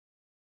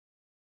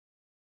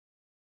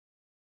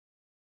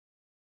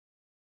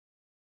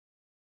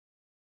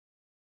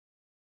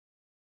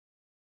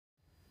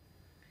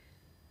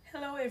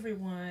Hello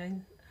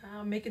everyone.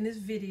 I'm making this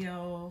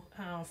video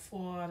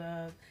for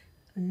the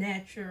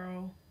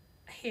natural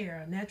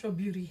hair, natural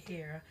beauty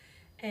hair.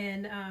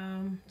 And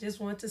just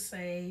want to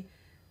say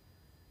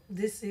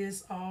this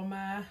is all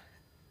my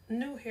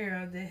new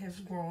hair that has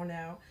grown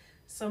out.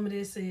 Some of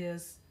this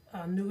is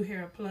new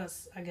hair,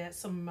 plus I got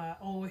some of my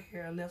old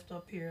hair left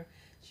up here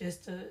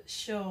just to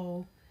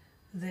show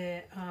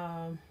that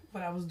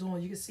what I was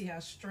doing. You can see how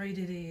straight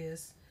it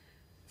is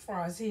as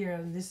far as here,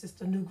 and this is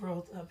the new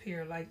growth up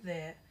here like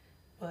that,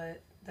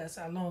 but that's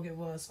how long it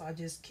was, so I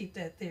just keep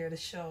that there to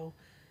show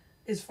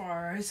as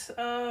far as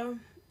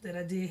that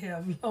I did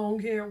have long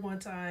hair one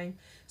time,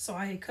 so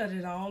I had cut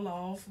it all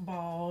off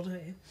bald,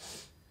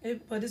 and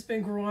but it's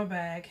been growing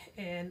back,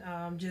 and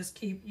just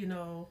keep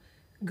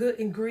good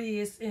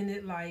ingredients in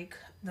it like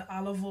the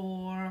olive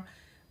oil,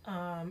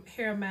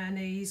 hair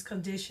mayonnaise,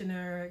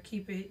 conditioner,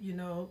 keep it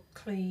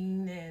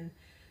clean, and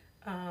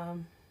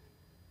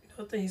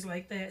things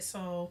like that,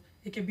 so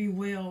it can be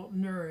well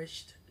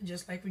nourished,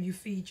 just like when you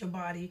feed your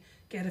body,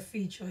 gotta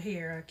feed your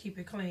hair, keep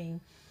it clean.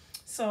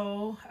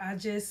 So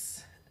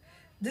this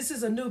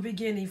is a new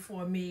beginning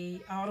for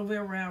me all the way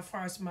around, as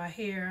far as my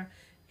hair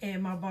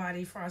and my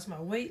body, as far as my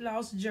weight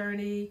loss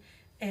journey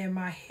and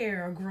my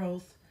hair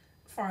growth,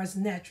 as far as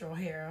natural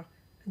hair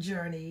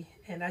journey.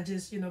 And I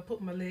just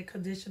put my lid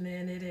conditioner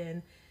in it,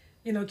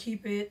 and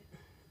keep it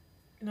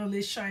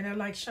little shiny. I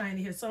like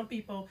shiny hair. Some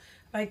people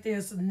like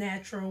there's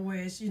natural, where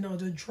it's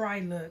the dry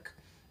look,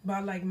 but I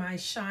like my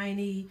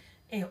shiny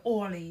and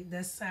oily.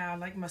 That's how I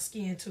like my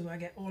skin too. I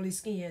got oily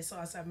skin, so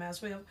I said I might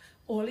as well have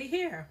oily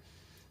hair.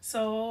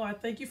 So I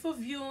thank you for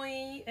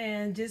viewing,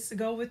 and just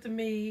go with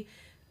me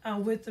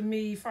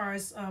as far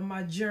as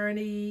my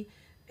journey,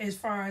 as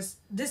far as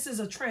this is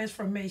a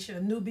transformation,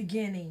 a new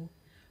beginning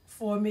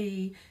for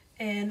me.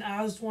 And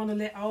I just want to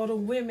let all the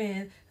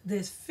women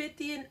that's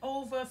 50 and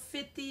over,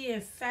 50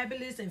 and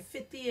fabulous, and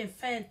 50 and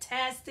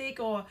fantastic,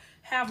 or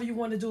however you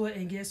want to do it.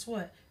 And guess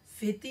what?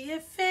 50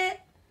 and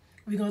fat.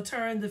 We're going to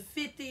turn the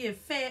 50 and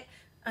fat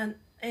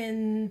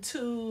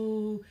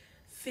into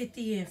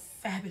 50 and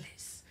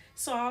fabulous.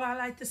 So all I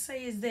like to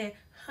say is that,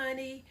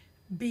 honey,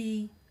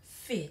 be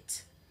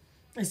fit.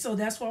 And so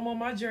that's why I'm on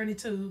my journey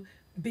to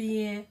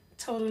being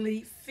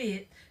totally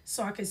fit,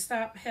 so I can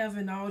stop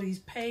having all these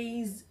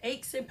pains,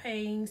 aches and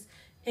pains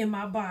in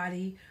my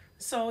body.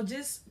 So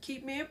just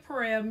keep me in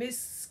prayer,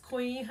 Miss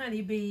Queen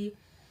Honeybee,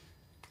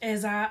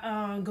 as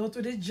I go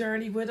through this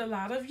journey with a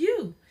lot of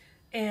you.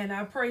 And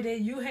I pray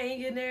that you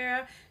hang in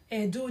there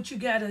and do what you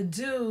gotta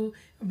do,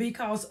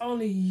 because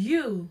only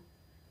you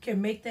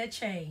can make that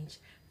change.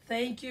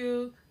 Thank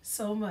you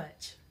so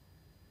much.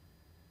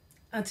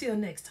 Until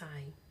next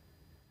time.